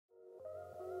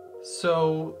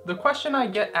So the question I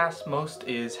get asked most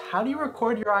is, how do you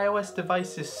record your iOS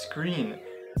device's screen?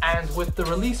 And with the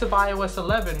release of iOS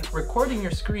 11, recording your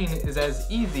screen is as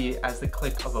easy as the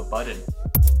click of a button.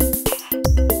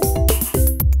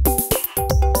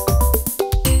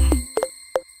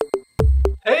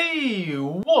 Hey,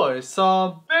 what's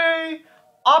up, bae?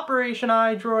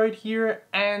 OPERATIONiDROID here,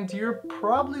 and you're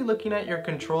probably looking at your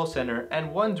control center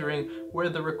and wondering where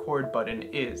the record button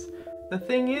is. The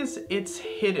thing is, it's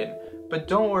hidden, but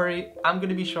don't worry, I'm going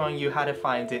to be showing you how to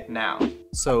find it now.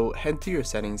 So head to your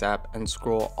settings app and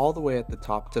scroll all the way at the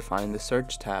top to find the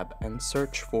search tab and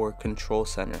search for Control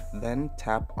Center. Then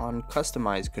tap on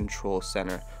Customize Control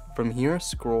Center. From here,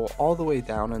 scroll all the way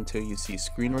down until you see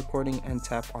screen recording and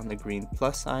tap on the green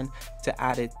plus sign to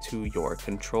add it to your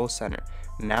control center.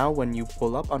 Now when you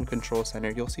pull up on Control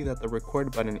Center, you'll see that the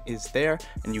record button is there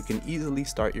and you can easily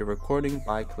start your recording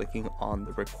by clicking on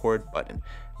the record button.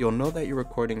 You'll know that your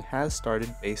recording has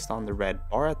started based on the red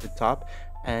bar at the top,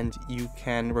 and you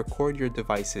can record your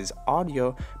device's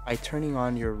audio by turning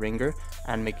on your ringer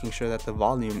and making sure that the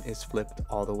volume is flipped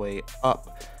all the way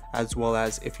up. As well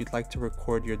as if you'd like to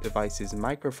record your device's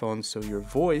microphone, so your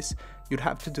voice, you'd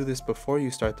have to do this before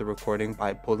you start the recording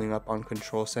by pulling up on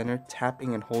Control Center,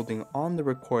 tapping and holding on the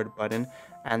record button,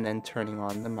 and then turning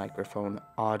on the microphone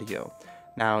audio.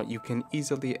 Now you can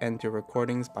easily end your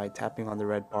recordings by tapping on the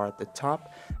red bar at the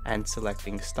top and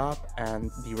selecting stop,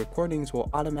 and the recordings will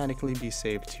automatically be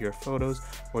saved to your photos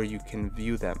where you can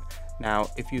view them. Now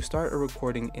if you start a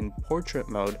recording in portrait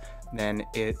mode, then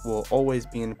it will always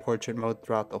be in portrait mode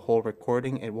throughout the whole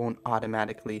recording. It won't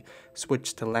automatically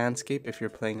switch to landscape if you're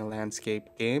playing a landscape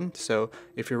game. So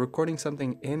if you're recording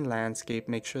something in landscape,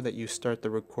 make sure that you start the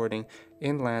recording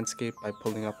in landscape by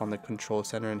pulling up on the control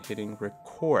center and hitting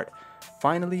record.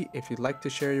 Finally, if you'd like to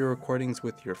share your recordings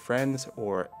with your friends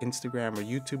or Instagram or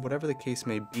YouTube, whatever the case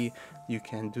may be, you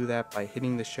can do that by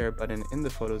hitting the share button in the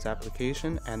Photos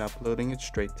application and uploading it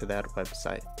straight to that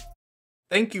website.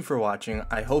 Thank you for watching.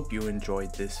 I hope you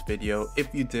enjoyed this video.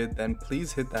 If you did, then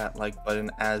please hit that like button,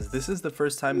 as this is the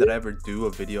first time that I ever do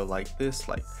a video like this,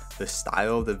 like the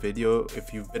style of the video.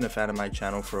 If you've been a fan of my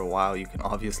channel for a while, you can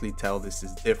obviously tell this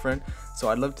is different. So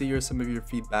I'd love to hear some of your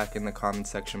feedback in the comment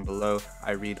section below.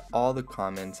 I read all the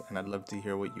comments and I'd love to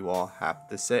hear what you all have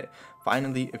to say.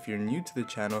 Finally, if you're new to the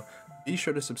channel, be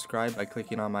sure to subscribe by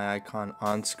clicking on my icon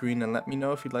on screen, and let me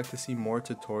know if you'd like to see more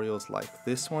tutorials like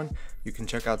this one. You can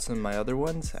check out some of my other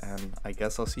ones, and I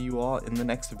guess I'll see you all in the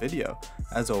next video.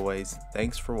 As always,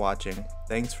 thanks for watching,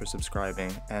 thanks for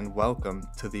subscribing, and welcome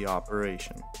to the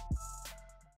operation.